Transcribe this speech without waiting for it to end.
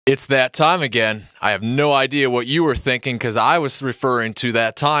It's that time again. I have no idea what you were thinking because I was referring to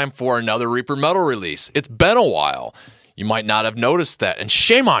that time for another Reaper Metal release. It's been a while. You might not have noticed that, and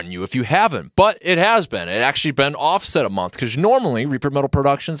shame on you if you haven't, but it has been. It actually been offset a month because normally Reaper Metal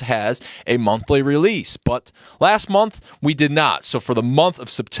Productions has a monthly release, but last month we did not. So for the month of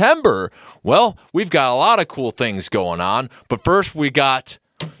September, well, we've got a lot of cool things going on, but first we got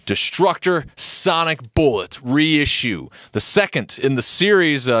Destructor Sonic Bullet reissue, the second in the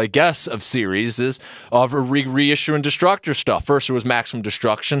series, I guess, of series of reissuing Destructor stuff. First it was Maximum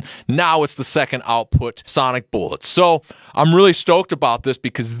Destruction, now it's the second output, Sonic Bullet. So I'm really stoked about this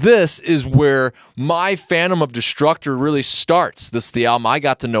because this is where my fandom of Destructor really starts. This is the album I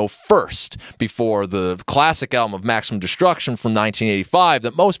got to know first before the classic album of Maximum Destruction from 1985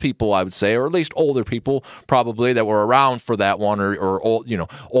 that most people, I would say, or at least older people probably that were around for that one or old,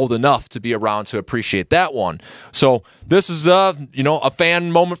 old enough to be around to appreciate that one. So this is a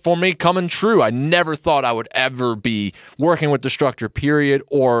fan moment for me coming true. I never thought I would ever be working with Destructor, period,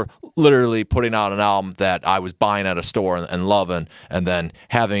 or literally putting out an album that I was buying at a store and loving, and then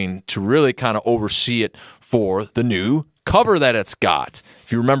having to really kind of oversee it for the new cover that it's got.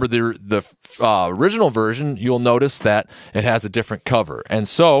 If you remember the original version, you'll notice that it has a different cover. And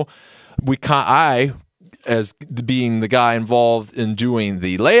so I, as being the guy involved in doing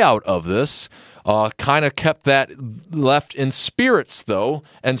the layout of this, kind of kept that left in spirits, though.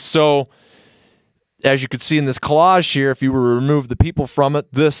 And so, as you could see in this collage here, if you were to remove the people from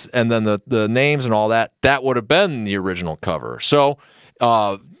it, this and then the names and all that, that would have been the original cover. So,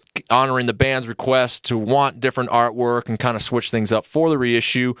 honoring the band's request to want different artwork and kind of switch things up for the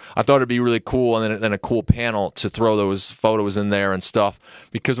reissue, I thought it'd be really cool, and then a cool panel to throw those photos in there and stuff.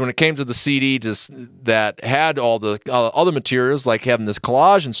 Because when it came to the CD that had all the other materials, like having this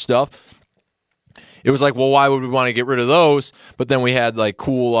collage and stuff, it was like, well, why would we want to get rid of those? But then we had like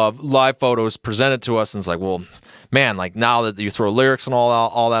cool live photos presented to us, and it's like, well, man, like now that you throw lyrics and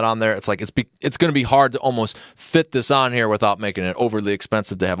all that on there, it's like it's going to be hard to almost fit this on here without making it overly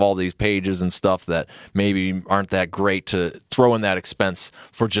expensive to have all these pages and stuff that maybe aren't that great to throw in that expense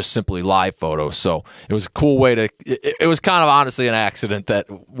for just simply live photos. So it was a cool way to. It was kind of honestly an accident that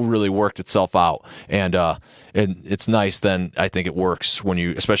really worked itself out, and it's nice. Then I think it works when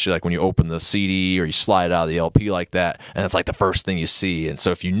you, especially like when you open the CD or you slide it out of the LP like that, and it's like the first thing you see. And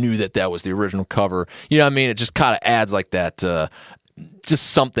so if you knew that was the original cover, you know what I mean? It just kind of adds like that, just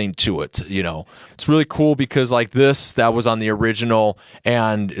something to it. It's really cool because like that was on the original,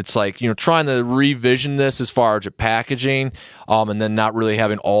 and it's like trying to revision this as far as packaging, and then not really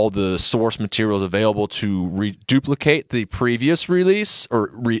having all the source materials available to duplicate the previous release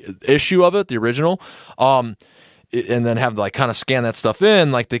or reissue of it, the original. And then have like kind of scan that stuff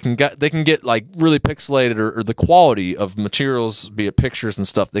in, like they can get like really pixelated or the quality of materials, be it pictures and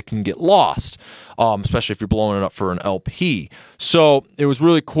stuff, they can get lost, especially if you're blowing it up for an LP. So it was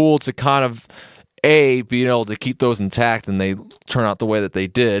really cool to kind of being able to keep those intact and they turn out the way that they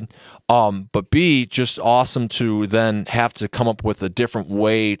did. But B, just awesome to then have to come up with a different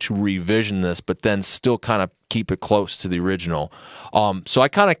way to revision this, but then still kind of keep it close to the original. So I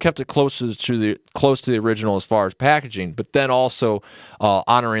kind of kept it close to the original as far as packaging, but then also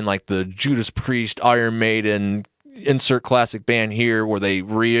honoring like the Judas Priest, Iron Maiden, insert classic band here where they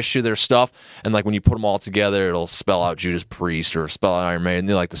reissue their stuff, and like when you put them all together, it'll spell out Judas Priest or spell out Iron Maiden.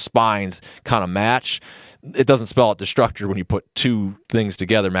 Like the spines kind of match. It doesn't spell out Destructor when you put two things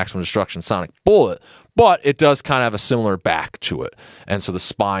together, Maximum Destruction, Sonic Bullet, but it does kind of have a similar back to it. And so the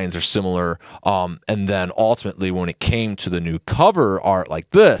spines are similar. And then ultimately when it came to the new cover art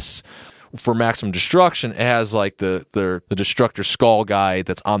like this, for Maximum Destruction, it has like the Destructor skull guy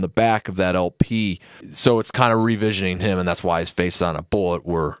that's on the back of that LP. So it's kind of revisioning him, and that's why his face is on a bullet,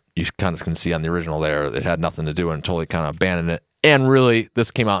 where you kind of can see on the original there it had nothing to do and totally kind of abandoned it. And really, this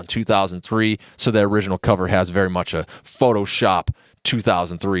came out in 2003, so the original cover has very much a Photoshop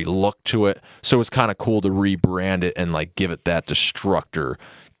 2003 look to it. So it's kind of cool to rebrand it and like give it that Destructor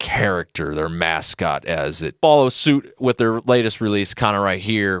character, their mascot, as it follows suit with their latest release, kind of right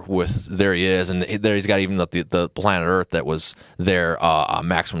here with there he is, and there he's got even the planet Earth that was there,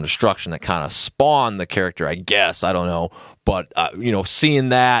 Maximum Destruction, that kind of spawned the character, I guess. I don't know, but seeing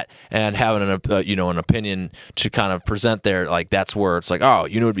that and having an opinion to kind of present there, like that's where it's like, oh,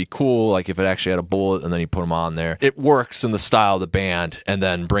 it'd be cool, like if it actually had a bullet and then you put them on there. It works in the style of the band, and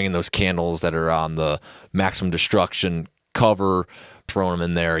then bringing those candles that are on the Maximum Destruction cover, throwing them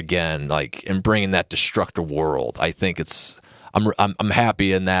in there again, like, and bringing that Destructor world. I think it's I'm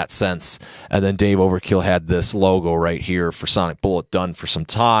happy in that sense. And then Dave Overkill had this logo right here for Sonic Bullet done for some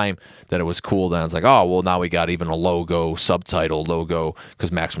time that it was cool. Then I was like, oh, well, now we got even a logo, subtitle logo,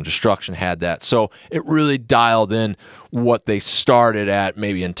 because Maximum Destruction had that. So it really dialed in what they started at,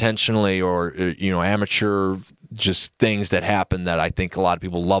 maybe intentionally or, amateur, just things that happened that I think a lot of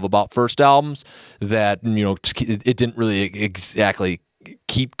people love about first albums that, it didn't really exactly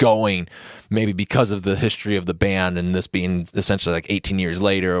keep going, maybe because of the history of the band and this being essentially like 18 years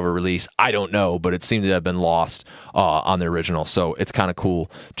later of a release. I don't know, but it seemed to have been lost on the original. So it's kind of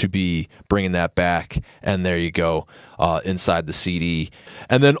cool to be bringing that back. And there you go, inside the CD.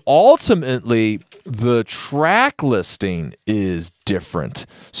 And then ultimately, the track listing is different.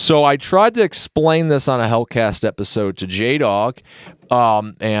 So I tried to explain this on a Hellcast episode to J-Dog,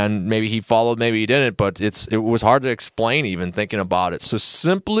 and maybe he followed, maybe he didn't, but it was hard to explain even thinking about it. So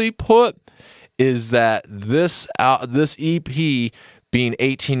simply put, is that this EP being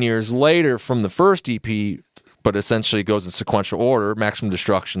 18 years later from the first EP, but essentially goes in sequential order, Maximum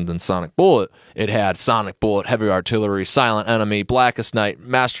Destruction, then Sonic Bullet. It had Sonic Bullet, Heavy Artillery, Silent Enemy, Blackest Night,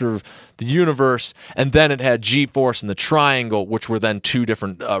 Master of the Universe, and then it had G-Force and the Triangle, which were then two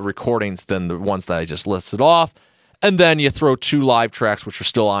different recordings than the ones that I just listed off. And then you throw two live tracks, which are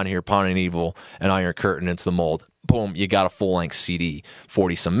still on here, Pounding Evil and Iron Curtain, into the mold. Boom, you got a full-length CD,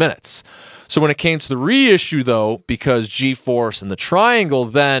 40-some minutes. So when it came to the reissue, though, because G-Force and the Triangle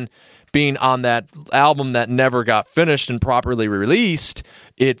then being on that album that never got finished and properly released,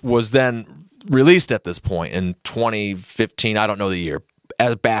 it was then released at this point in 2015, I don't know the year,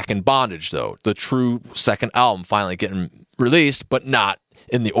 as Back in Bondage, though. The true second album finally getting released, but not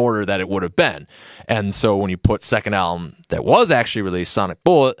in the order that it would have been. And so when you put second album that was actually released, Sonic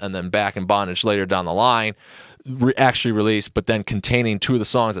Bullet, and then Back in Bondage later down the line, actually released, but then containing two of the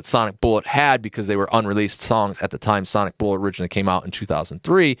songs that Sonic Bullet had because they were unreleased songs at the time Sonic Bullet originally came out in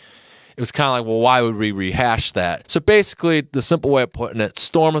 2003, it was kind of like, well, why would we rehash that? So basically, the simple way of putting it,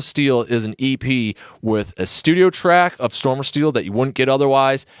 Storm of Steel is an EP with a studio track of Storm of Steel that you wouldn't get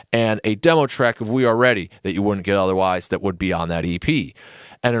otherwise, and a demo track of We Are Ready that you wouldn't get otherwise that would be on that EP.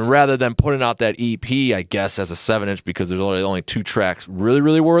 And then rather than putting out that EP, I guess, as a 7-inch, because there's only two tracks really,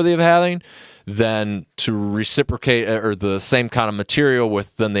 really worthy of having, then to reciprocate or the same kind of material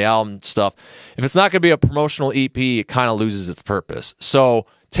with then the album stuff, if it's not going to be a promotional EP, it kind of loses its purpose. So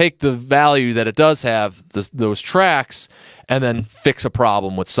take the value that it does have, those tracks, and then fix a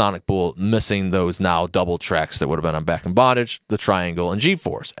problem with Sonic Bullet missing those now double tracks that would have been on Back in Bondage, The Triangle, and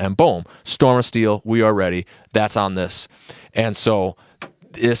G-Force. And boom, Storm of Steel, We Are Ready, that's on this. And so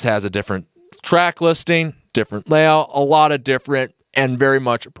this has a different track listing, different layout, a lot of different, and very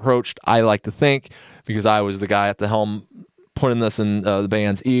much approached, I like to think, because I was the guy at the helm putting this in the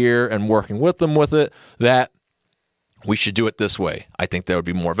band's ear and working with them with it, that we should do it this way. I think that would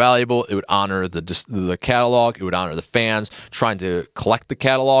be more valuable. It would honor the catalog. It would honor the fans trying to collect the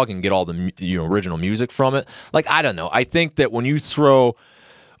catalog and get all the original music from it. Like, I don't know. I think that when you throw,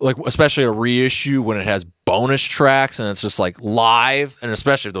 like, especially a reissue when it has bonus tracks and it's just like live, and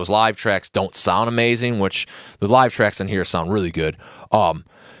especially if those live tracks don't sound amazing, which the live tracks in here sound really good. And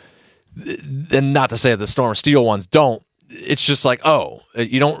not to say that the Storm of Steel ones don't. It's just like, oh,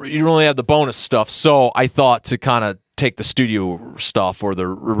 you don't really have the bonus stuff. So I thought to kind of take the studio stuff or the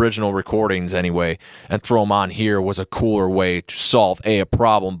original recordings anyway and throw them on here was a cooler way to solve a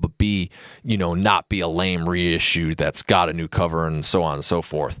problem, but B, not be a lame reissue that's got a new cover and so on and so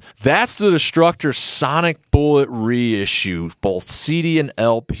forth. That's the Destructor Sonic Bullet reissue, both CD and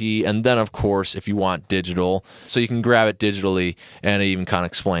LP, and then of course if you want digital, so you can grab it digitally, and it even kind of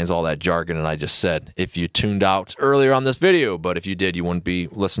explains all that jargon that I just said if you tuned out earlier on this video, but if you did, you wouldn't be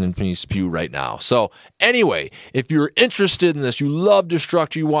listening to me spew right now. So anyway, if you're interested in this, you love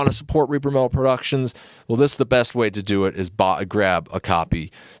Destructor, you want to support Reaper Metal Productions, well, this is the best way to do it, is grab a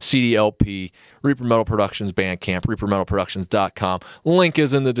copy, CD, LP, Reaper Metal Productions Bandcamp, reapermetalproductions.com. Link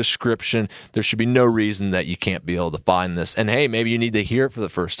is in the description. There should be no reason that you can't be able to find this. And hey, maybe you need to hear it for the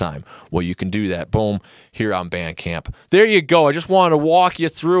first time. Well, you can do that. Boom, here on Bandcamp. There you go. I just wanted to walk you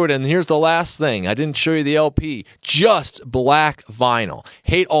through it. And here's the last thing. I didn't show you the LP. Just black vinyl.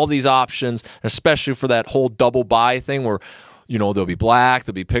 Hate all these options, especially for that whole double buy thing where, there'll be black,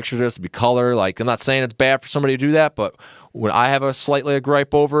 there'll be pictures, there'll be color. Like, I'm not saying it's bad for somebody to do that, but when I have a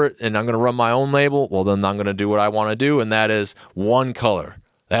gripe over it and I'm going to run my own label, well, then I'm going to do what I want to do, and that is one color.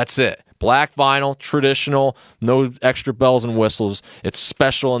 That's it. Black vinyl, traditional, no extra bells and whistles. It's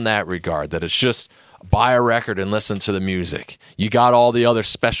special in that regard, that it's just buy a record and listen to the music. You got all the other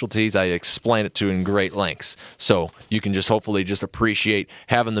specialties I explained it to in great lengths. So you can just hopefully just appreciate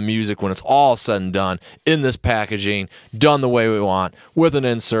having the music when it's all said and done in this packaging, done the way we want, with an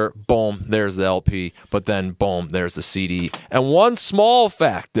insert, boom, there's the LP, but then boom, there's the CD. And one small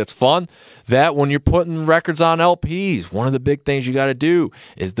fact that's fun, that when you're putting records on LPs, one of the big things you got to do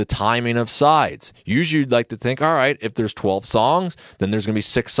is the timing of sides. Usually you'd like to think, all right, if there's 12 songs, then there's going to be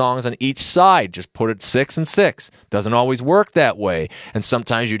 6 songs on each side. Just put it 6 and 6. Doesn't always work that way. And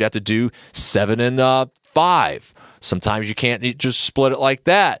sometimes you'd have to do 7 and 5. Sometimes you can't just split it like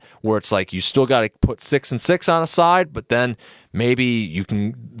that, where it's like you still got to put 6 and 6 on a side, but then maybe you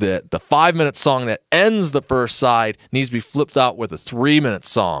can, the 5-minute song that ends the first side needs to be flipped out with a 3-minute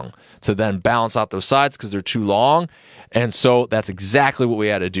song to then balance out those sides because they're too long. And so that's exactly what we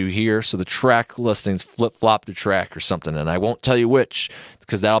had to do here. So the track listings flip-flop the track or something. And I won't tell you which,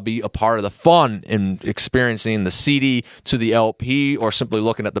 because that'll be a part of the fun in experiencing the CD to the LP, or simply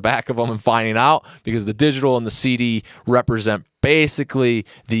looking at the back of them and finding out, because the digital and the CD represent basically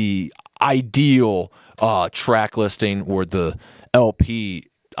the ideal track listing, where the LP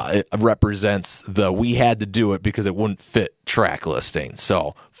it represents the we had to do it because it wouldn't fit track listing.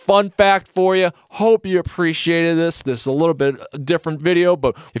 So fun fact for you. Hope you appreciated this. This is a little bit different video,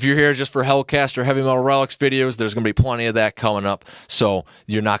 but if you're here just for Hellcast or Heavy Metal Relics videos, there's going to be plenty of that coming up. So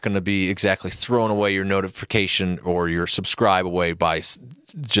you're not going to be exactly throwing away your notification or your subscribe away by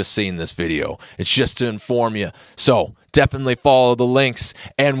just seeing this video. It's just to inform you. So definitely follow the links,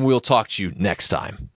 and we'll talk to you next time.